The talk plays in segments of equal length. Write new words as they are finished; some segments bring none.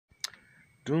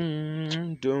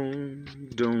Doom, doom,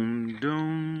 doom,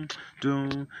 doom,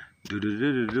 doom, do do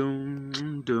do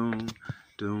doom, doom,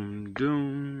 doom,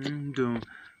 doom, doom,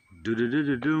 do do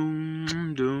do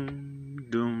doom, doom,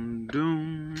 doom,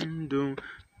 doom, doom,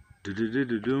 do do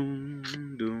do doom,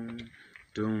 doom,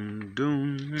 doom,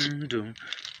 doom, doom,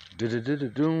 do do do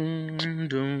doom,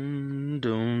 doom,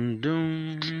 doom,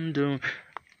 doom, doom,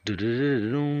 do do do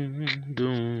doom,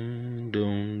 doom,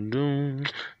 doom, doom,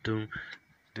 doom.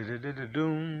 Doom doom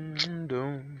doom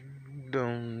doom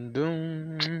doom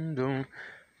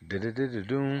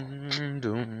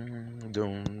doom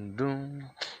doom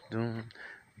doom doom doom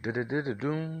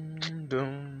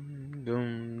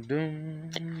doom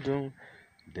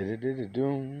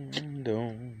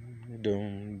doom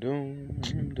doom doom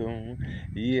doom.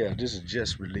 Yeah, this is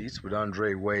just released with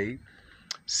Andre Wade,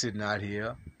 sitting out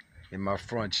here in my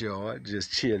front yard,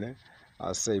 just chilling.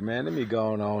 I say, man, let me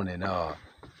go on and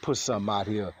put something out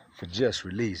here for just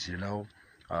release, y'all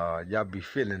be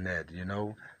feeling that.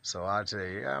 So I tell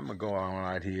you, I'm gonna go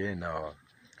on out here and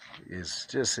it's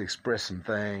just expressing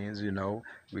things.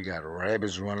 We got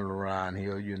rabbits running around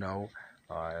here.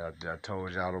 I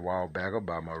told y'all a while back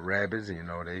about my rabbits.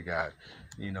 They got,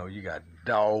 you got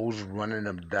dogs running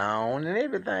them down and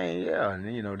everything. Yeah,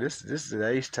 and this is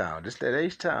H-Town. This that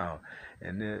H-Town.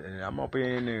 And I'm up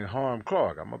in Harlem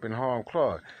Clark.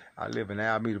 I live in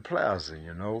Alameda Plaza,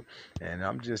 and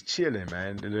I'm just chilling,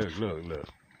 man. Look.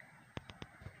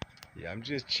 Yeah, I'm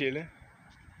just chilling.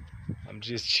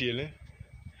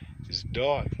 It's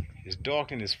dark. It's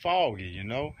dark and it's foggy,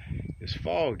 It's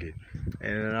foggy.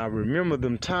 And I remember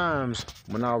them times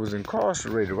when I was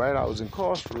incarcerated, right? I was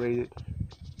incarcerated,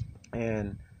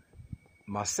 and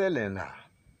my cellie and I,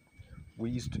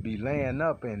 we used to be laying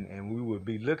up and we would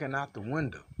be looking out the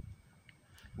window.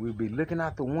 We'd be looking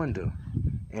out the window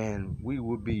and we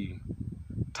would be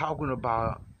talking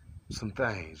about some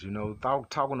things,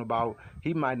 talking about,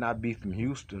 he might not be from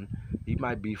Houston, he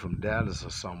might be from Dallas or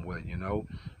somewhere,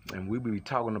 and we'd be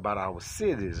talking about our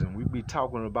cities, and we'd be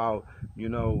talking about,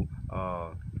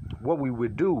 what we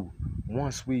would do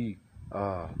once we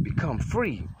become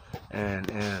free. And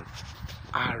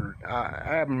I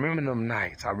remember them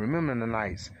nights. I remember the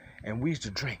nights, and we used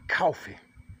to drink coffee.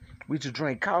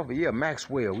 Yeah,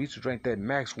 Maxwell. We used to drink that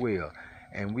Maxwell.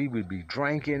 And we would be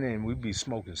drinking, and we'd be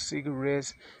smoking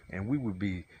cigarettes, and we would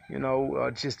be,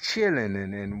 just chilling,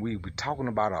 and we'd be talking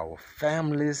about our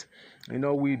families.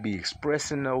 We'd be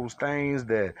expressing those things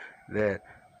that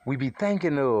we be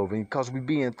thinking of, and because we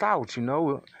be in thoughts,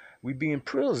 we be in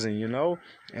prison,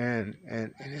 and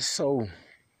it's so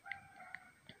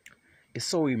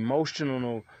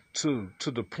emotional to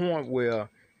the point where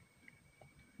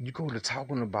you go to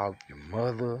talking about your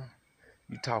mother.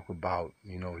 You talk about,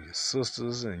 your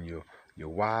sisters and your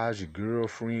wives, your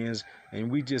girlfriends, and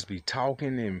we just be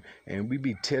talking and we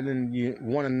be telling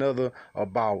one another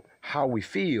about how we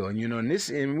feel,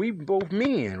 and we both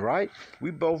men, right?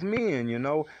 We both men,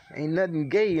 ain't nothing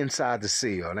gay inside the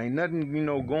cell. Ain't nothing,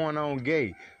 going on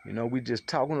gay. We just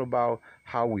talking about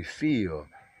how we feel,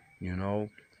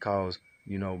 cause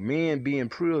men be in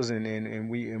prison and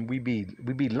we be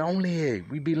lonely.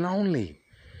 We be lonely.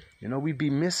 We be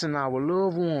missing our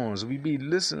loved ones. We be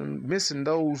missing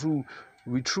those who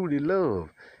we truly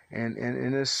love, and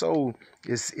it's so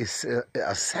it's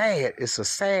a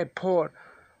sad part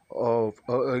of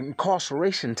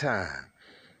incarceration time.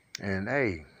 And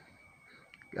hey,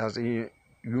 we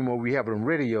have them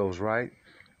radios, right?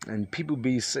 And people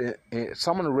be saying,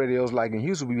 some of the radios, like in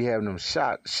Houston, we be having them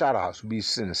shout outs. We be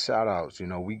sending shout outs.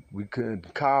 We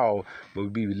couldn't call, but we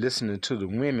be listening to the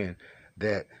women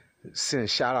that send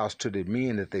shout outs to the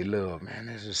men that they love. Man,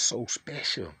 that is so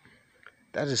special.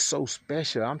 That is so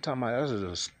special. I'm talking about, that is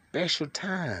a special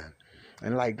time.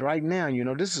 And like right now,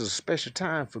 this is a special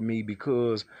time for me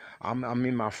because I'm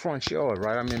in my front yard,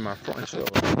 right? I'm in my front yard.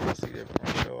 You see that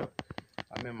front yard?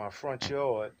 I'm in my front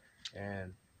yard,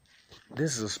 and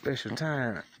this is a special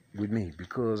time with me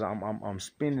because I'm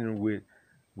spending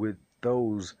with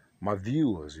those, my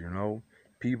viewers,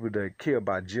 people that care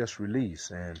about just release,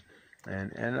 and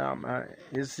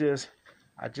it's just,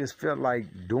 I just felt like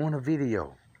doing a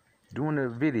video,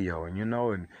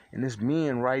 and it's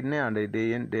men right now.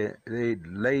 They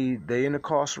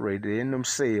incarcerated, they in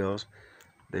themselves,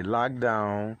 they locked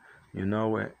down, and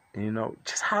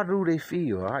just how do they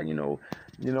feel? How do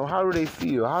they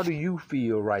feel? How do you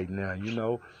feel right now?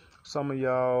 Some of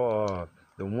y'all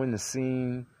that went and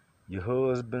seen your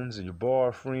husbands and your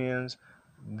boyfriends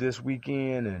this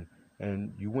weekend,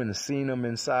 and you went and seen them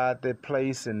inside that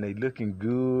place, and they looking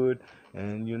good,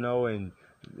 and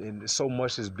and so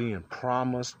much is being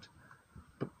promised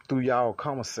through y'all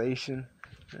conversation,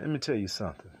 Let me tell you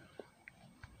something.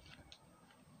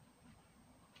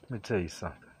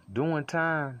 Doing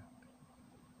time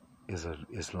is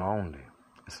lonely.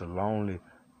 It's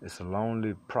a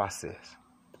lonely process.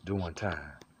 Doing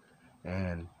time.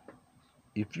 And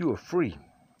if you are free,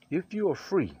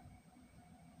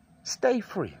 stay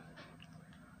free.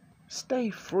 Stay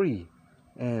free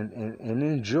and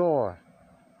enjoy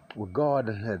what God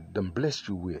has done blessed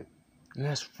you with. And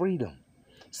that's freedom.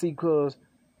 See, because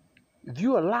if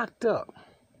you are locked up,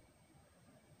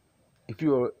 if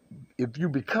you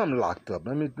become locked up,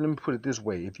 let me put it this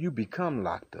way, if you become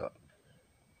locked up,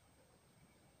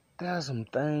 there are some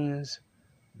things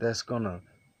that's gonna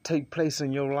take place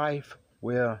in your life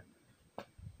where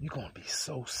you're gonna be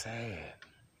so sad.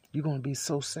 You're gonna be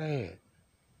so sad.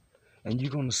 And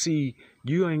you're gonna see,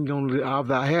 you ain't gonna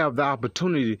have the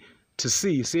opportunity to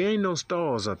see. See, ain't no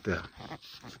stars up there.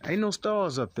 Ain't no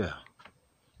stars up there.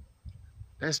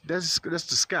 That's the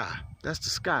sky. That's the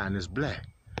sky, and it's black.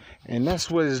 And that's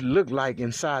what it looked like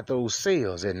inside those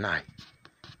cells at night.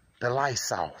 The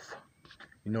lights off.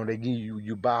 You know, they give you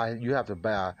have to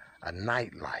buy a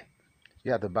night light.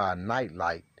 You have to buy a night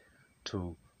light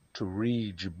to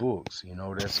read your books. You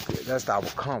know, that's our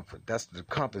comfort. That's the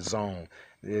comfort zone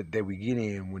that we get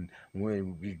in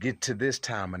when we get to this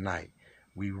time of night.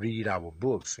 We read our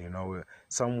books, you know,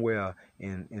 somewhere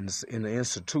in the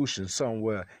institution,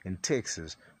 somewhere in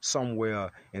Texas,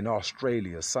 somewhere in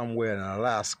Australia, somewhere in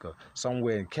Alaska,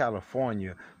 somewhere in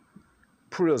California,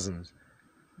 prisons.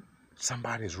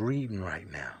 Somebody's reading right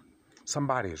now.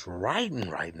 Somebody's writing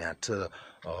right now to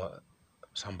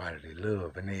somebody they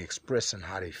love, and they expressing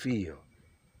how they feel.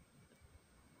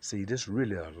 See, this is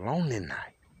really a lonely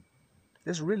night.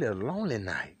 This is really a lonely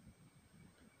night.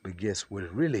 But guess what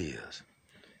it really is?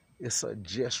 It's a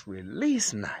just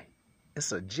release night.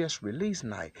 It's a just release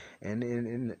night.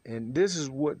 And this is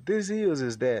what this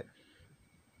is that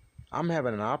I'm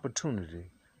having an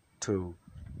opportunity to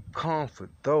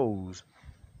comfort those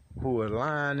who are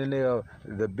lying in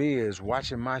the beds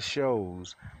watching my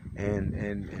shows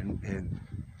and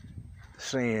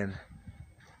saying,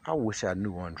 I wish I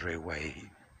knew Andre Wade.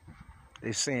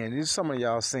 They saying, there's some of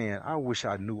y'all saying, I wish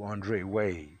I knew Andre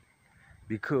Wade.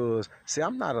 Because, see,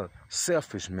 I'm not a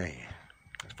selfish man.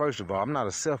 First of all, I'm not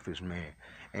a selfish man.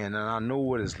 And I know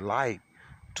what it's like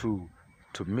to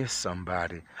miss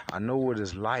somebody. I know what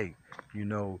it's like, you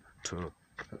know, to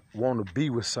want to be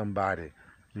with somebody.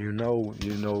 You know,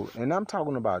 and I'm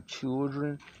talking about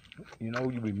children. You know,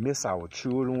 we miss our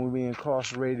children when we're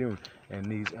incarcerated, and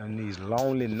these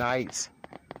lonely nights.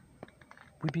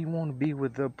 We want to be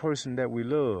with the person that we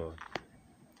love.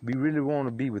 We really want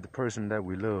to be with the person that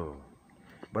we love.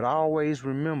 But I always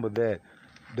remember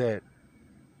that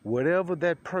whatever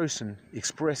that person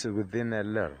expresses within that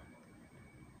letter,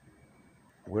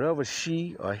 whatever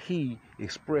she or he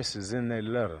expresses in that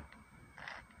letter,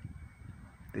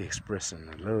 they're expressing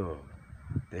the love.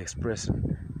 They're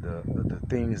expressing the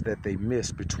things that they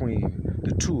miss between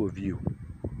the two of you.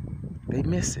 They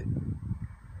miss it.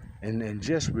 And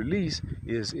just release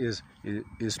is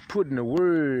putting a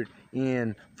word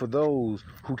in for those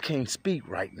who can't speak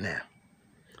right now.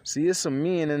 See, it's some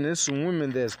men and there's some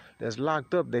women that's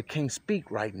locked up that can't speak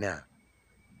right now.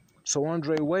 So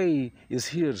Andre Wade is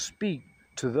here to speak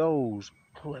to those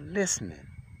who are listening.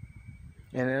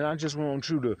 And then I just want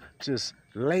you to just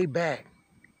lay back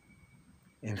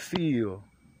and feel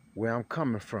where I'm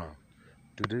coming from.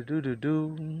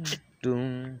 Do-do-do-do-doom,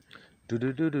 doom,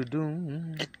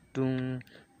 do-do-do-do-doom, doom,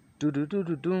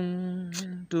 do-do-do-do-doom,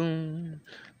 doom,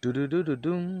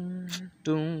 do-do-do-do-doom,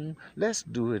 doom. Let's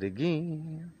do it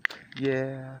again.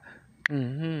 Yeah.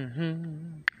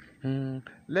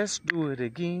 Let's do it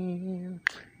again.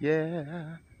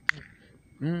 Yeah.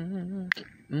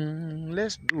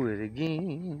 Let's do it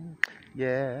again.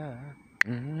 Yeah.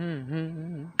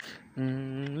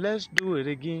 Let's do it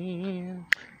again.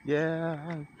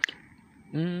 Yeah.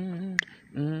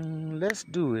 Let's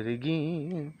do it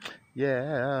again.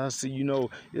 Yeah. See, you know,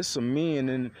 it's some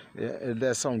men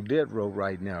that's on death row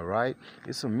right now, right?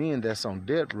 It's some men that's on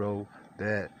death row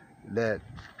that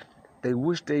they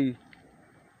wish they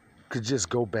could just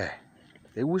go back.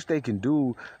 They wish they can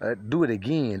do it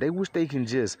again. They wish they can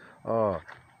just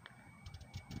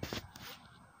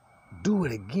do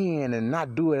it again and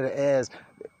not do it as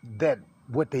that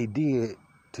what they did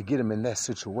to get them in that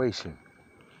situation.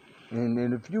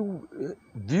 And if you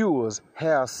viewers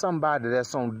have somebody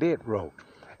that's on death row,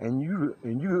 and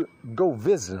you go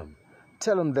visit them,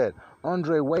 tell them that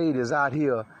Andre Wade is out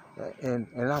here, and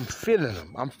I'm feeling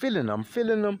them. I'm feeling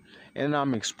them, and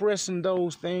I'm expressing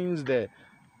those things that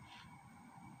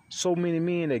so many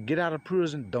men that get out of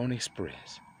prison don't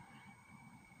express.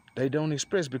 They don't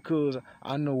express because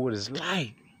I know what it's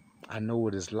like. I know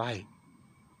what it's like.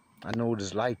 I know what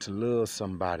it's like to love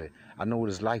somebody. I know what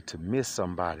it's like to miss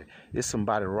somebody. It's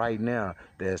somebody right now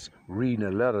that's reading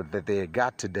a letter that they had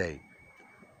got today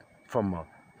from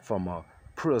a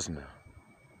prisoner.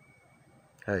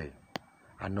 Hey,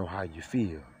 I know how you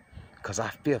feel, because I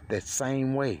felt that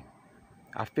same way.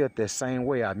 I felt that same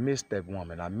way. I missed that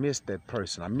woman. I missed that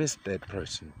person. I missed that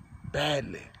person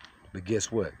badly. But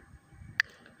guess what?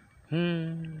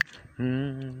 Do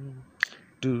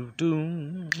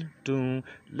do.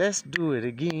 Let's do it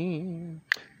again.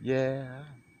 Yeah.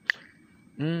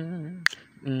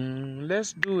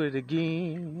 Let's do it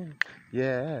again.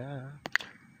 Yeah.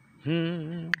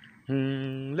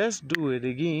 Let's do it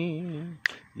again.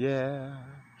 Yeah.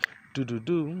 Do.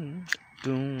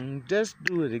 Let's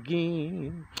do it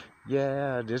again.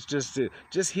 Yeah, that's just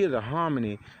hear the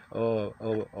harmony of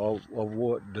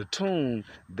what the tune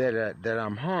that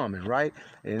I'm humming, right?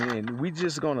 And we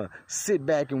just gonna sit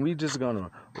back and we just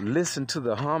gonna listen to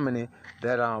the harmony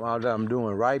that I'm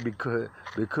doing, right?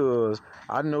 Because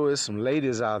I know there's some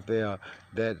ladies out there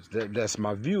that's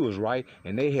my viewers, right?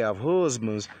 And they have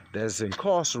husbands that's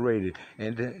incarcerated,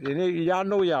 and y'all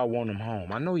know y'all want them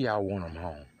home. I know y'all want them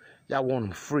home. Y'all want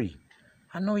them free.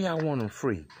 I know y'all want them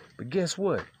free. But guess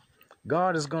what?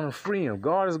 God is going to free him.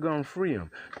 God is going to free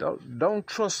him. Don't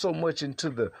trust so much into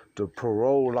the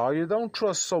parole law. You don't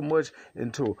trust so much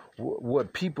into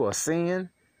what people are saying.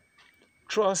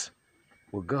 Trust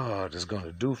what God is going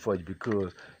to do for you,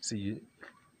 because, see,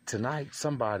 tonight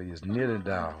somebody is kneeling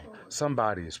down.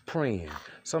 Somebody is praying.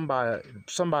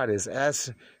 Somebody is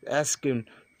asking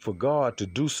for God to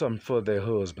do something for their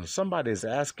husband. Somebody is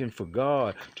asking for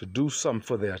God to do something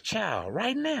for their child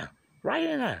right now.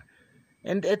 Right now.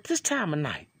 And at this time of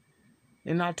night.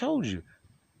 And I told you,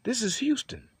 this is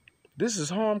Houston. This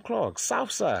is Harlem Clark, South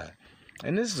Side.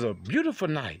 And this is a beautiful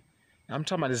night. I'm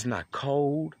talking about it's not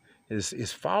cold.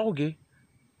 It's foggy.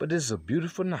 But it's a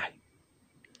beautiful night.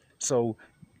 So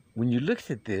when you look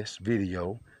at this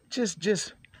video, just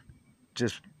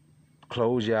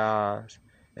close your eyes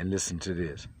and listen to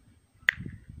this.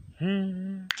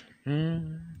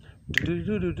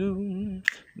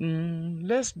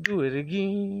 Let's do it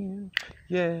again.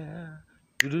 Yeah.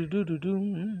 Let's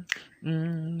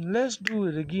do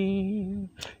it again.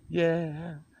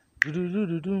 Yeah.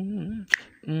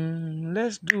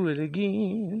 Let's do it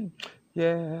again.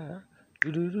 Yeah.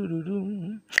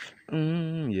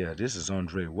 Yeah, this is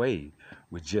Andre Wade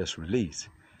with Just Release,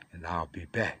 and I'll be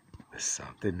back with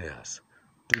something else.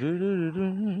 Let's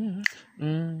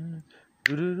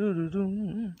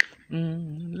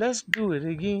do it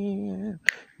again.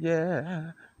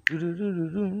 Yeah.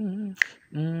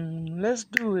 Let's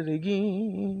do it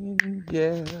again.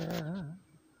 Yeah.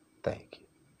 Thank you.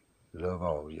 Love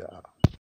all y'all.